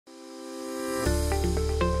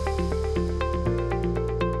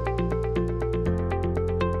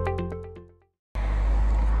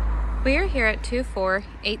We are here at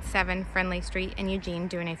 2487 Friendly Street in Eugene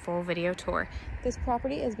doing a full video tour. This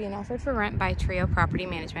property is being offered for rent by Trio Property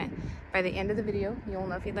Management. By the end of the video, you'll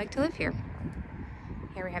know if you'd like to live here.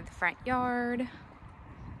 Here we have the front yard.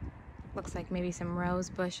 Looks like maybe some rose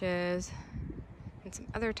bushes and some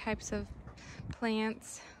other types of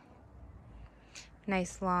plants.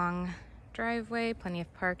 Nice long driveway, plenty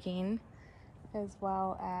of parking, as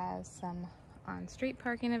well as some on-street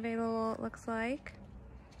parking available, it looks like.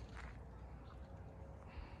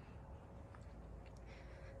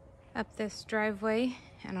 Up this driveway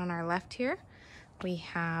and on our left here, we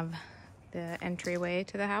have the entryway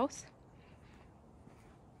to the house.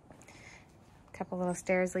 A couple little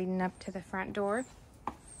stairs leading up to the front door.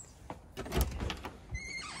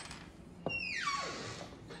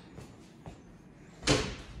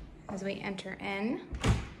 As we enter in,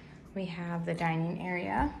 we have the dining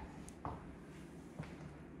area.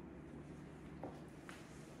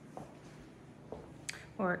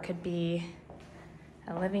 Or it could be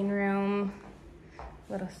a living room,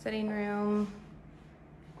 little sitting room,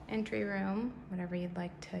 entry room, whatever you'd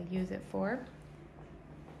like to use it for.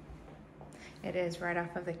 It is right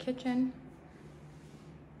off of the kitchen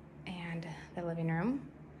and the living room.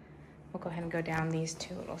 We'll go ahead and go down these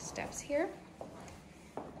two little steps here.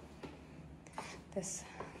 This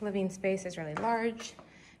living space is really large,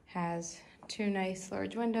 has two nice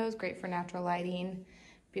large windows, great for natural lighting,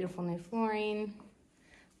 beautiful new flooring,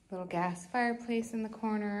 little gas fireplace in the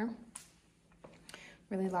corner,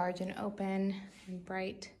 really large and open and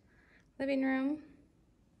bright living room.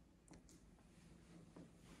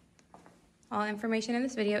 All information in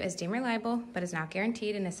this video is deemed reliable, but is not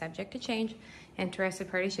guaranteed and is subject to change.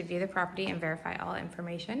 Interested parties should view the property and verify all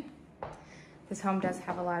information. This home does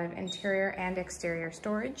have a lot of interior and exterior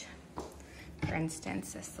storage. For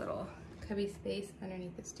instance, this little cubby space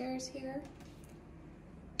underneath the stairs here.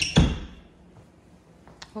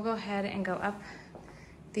 We'll go ahead and go up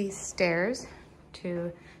these stairs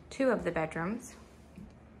to two of the bedrooms.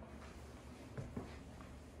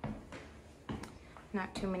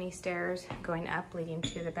 Not too many stairs going up leading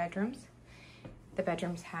to the bedrooms. The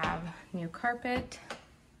bedrooms have new carpet,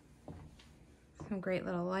 some great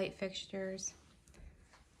little light fixtures,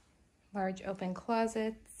 large open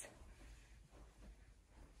closets.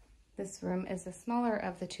 This room is the smaller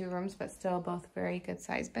of the two rooms, but still both very good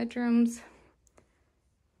sized bedrooms.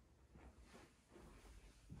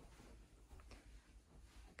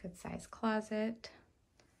 Good sized closet.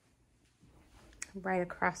 Right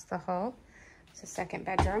across the hall, it's a second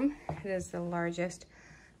bedroom. It is the largest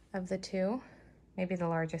of the two, maybe the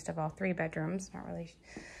largest of all three bedrooms. Not really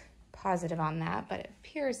positive on that, but it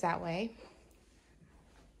appears that way.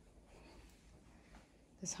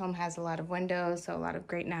 This home has a lot of windows, so a lot of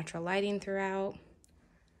great natural lighting throughout.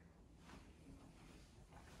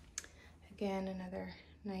 Again, another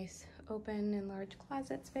nice open and large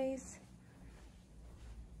closet space.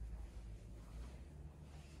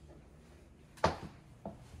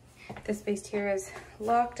 This space here is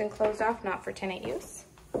locked and closed off, not for tenant use.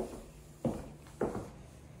 Walk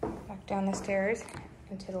down the stairs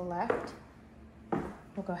and to the left.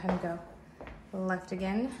 We'll go ahead and go left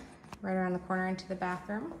again, right around the corner into the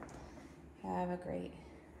bathroom. Have a great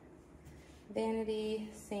vanity,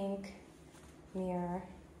 sink, mirror,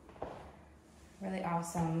 really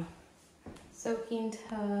awesome soaking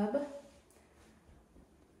tub,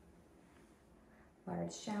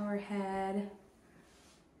 large shower head.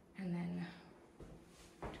 And then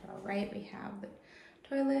to our right, we have the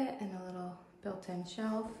toilet and a little built-in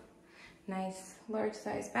shelf. Nice large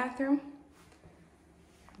size bathroom.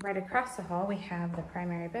 Right across the hall, we have the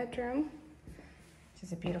primary bedroom, which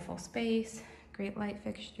is a beautiful space, great light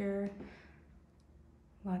fixture,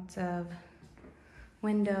 lots of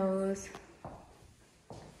windows,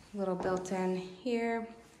 little built-in here,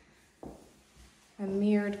 a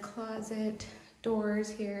mirrored closet,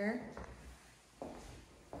 doors here.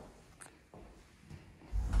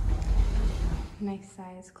 Nice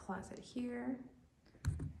size closet here.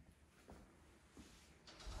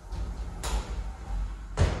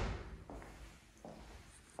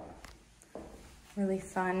 Really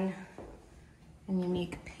fun and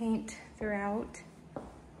unique paint throughout.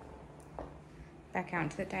 Back out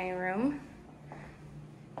to the dining room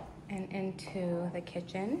and into the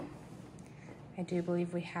kitchen. I do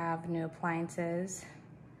believe we have new appliances,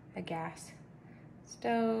 a gas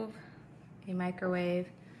stove, a microwave,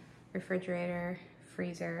 refrigerator,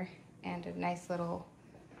 freezer, and a nice little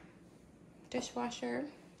dishwasher.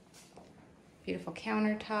 Beautiful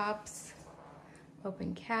countertops,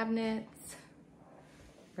 open cabinets,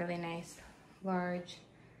 really nice large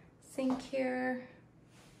sink here,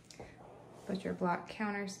 butcher block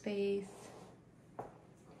counter space.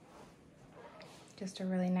 Just a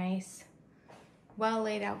really nice, well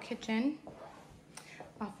laid out kitchen.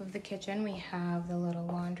 Off of the kitchen, we have the little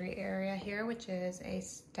laundry area here, which is a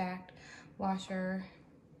stacked washer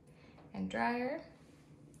and dryer.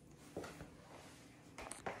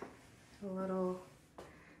 A little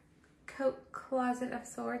coat closet of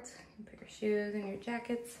sorts. You can put your shoes and your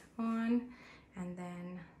jackets on. And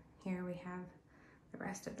then here we have the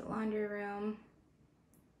rest of the laundry room.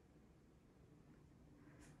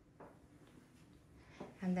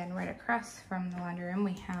 And then right across from the laundry room,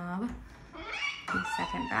 we have the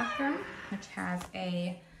second bathroom, which has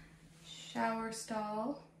a shower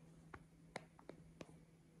stall,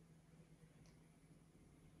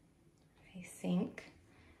 a sink,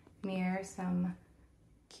 mirror, some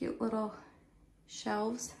cute little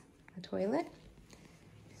shelves, a toilet.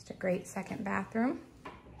 Just a great second bathroom.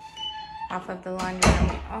 Off of the laundry room,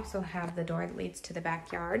 we also have the door that leads to the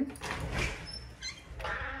backyard.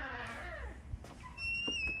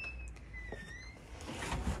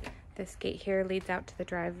 This gate here leads out to the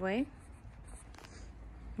driveway.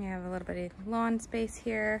 We have a little bit of lawn space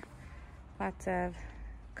here. Lots of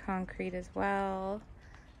concrete as well.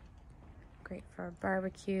 Great for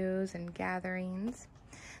barbecues and gatherings.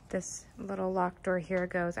 This little locked door here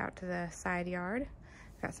goes out to the side yard.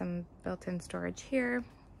 Got some built-in storage here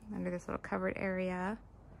under this little covered area.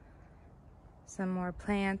 Some more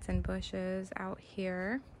plants and bushes out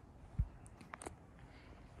here.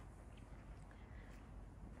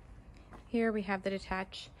 Here we have the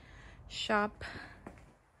detached shop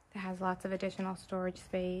that has lots of additional storage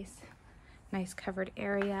space. Nice covered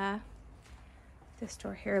area. This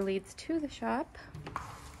door here leads to the shop.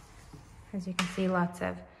 As you can see, lots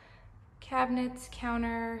of cabinets,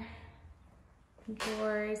 counter,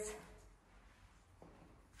 drawers.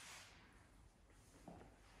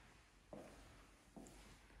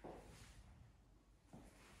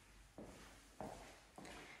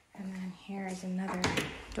 And then here is another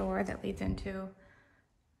door that leads into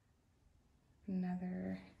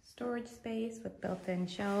another storage space with built-in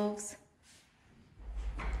shelves.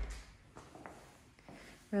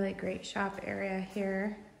 Really great shop area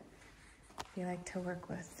here. If you like to work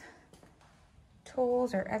with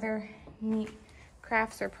tools or other neat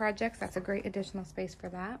crafts or projects, that's a great additional space for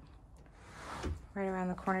that. Right around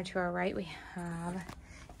the corner to our right, we have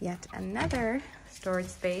yet another storage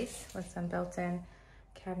space with some built-in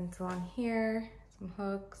cabinets along here, some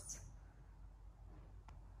hooks,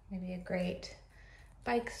 maybe a great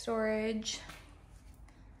bike storage.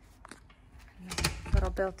 And a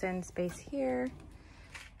little built-in space here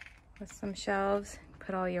with some shelves.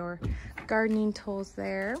 Put all your gardening tools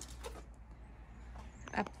there.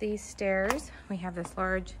 Up these stairs, we have this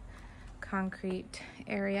large concrete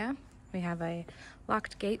area. We have a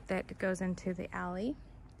locked gate that goes into the alley.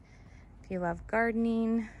 If you love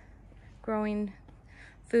gardening, growing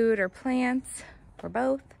food or plants, or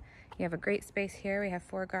both, you have a great space here. We have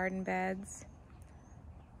 4 garden beds.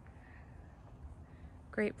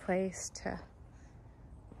 Great place to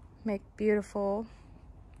make beautiful.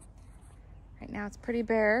 Right now it's pretty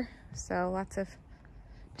bare, so lots of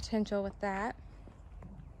potential with that.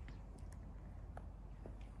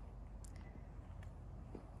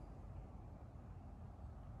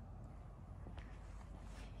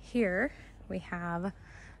 Here we have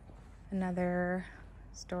another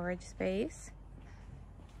storage space,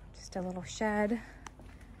 just a little shed.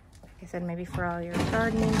 Like I said, maybe for all your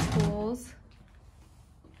gardening tools.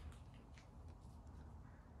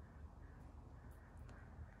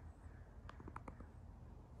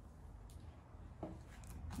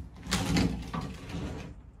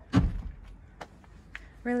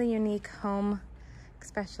 Really unique home,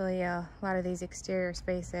 especially a lot of these exterior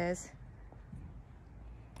spaces.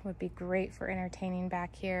 Would be great for entertaining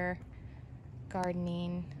back here,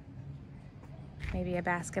 gardening, maybe a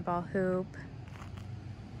basketball hoop.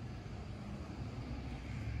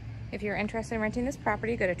 If you're interested in renting this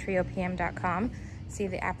property, go to triopm.com, see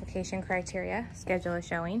the application criteria, schedule a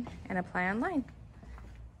showing, and apply online.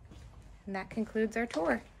 And that concludes our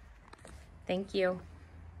tour. Thank you.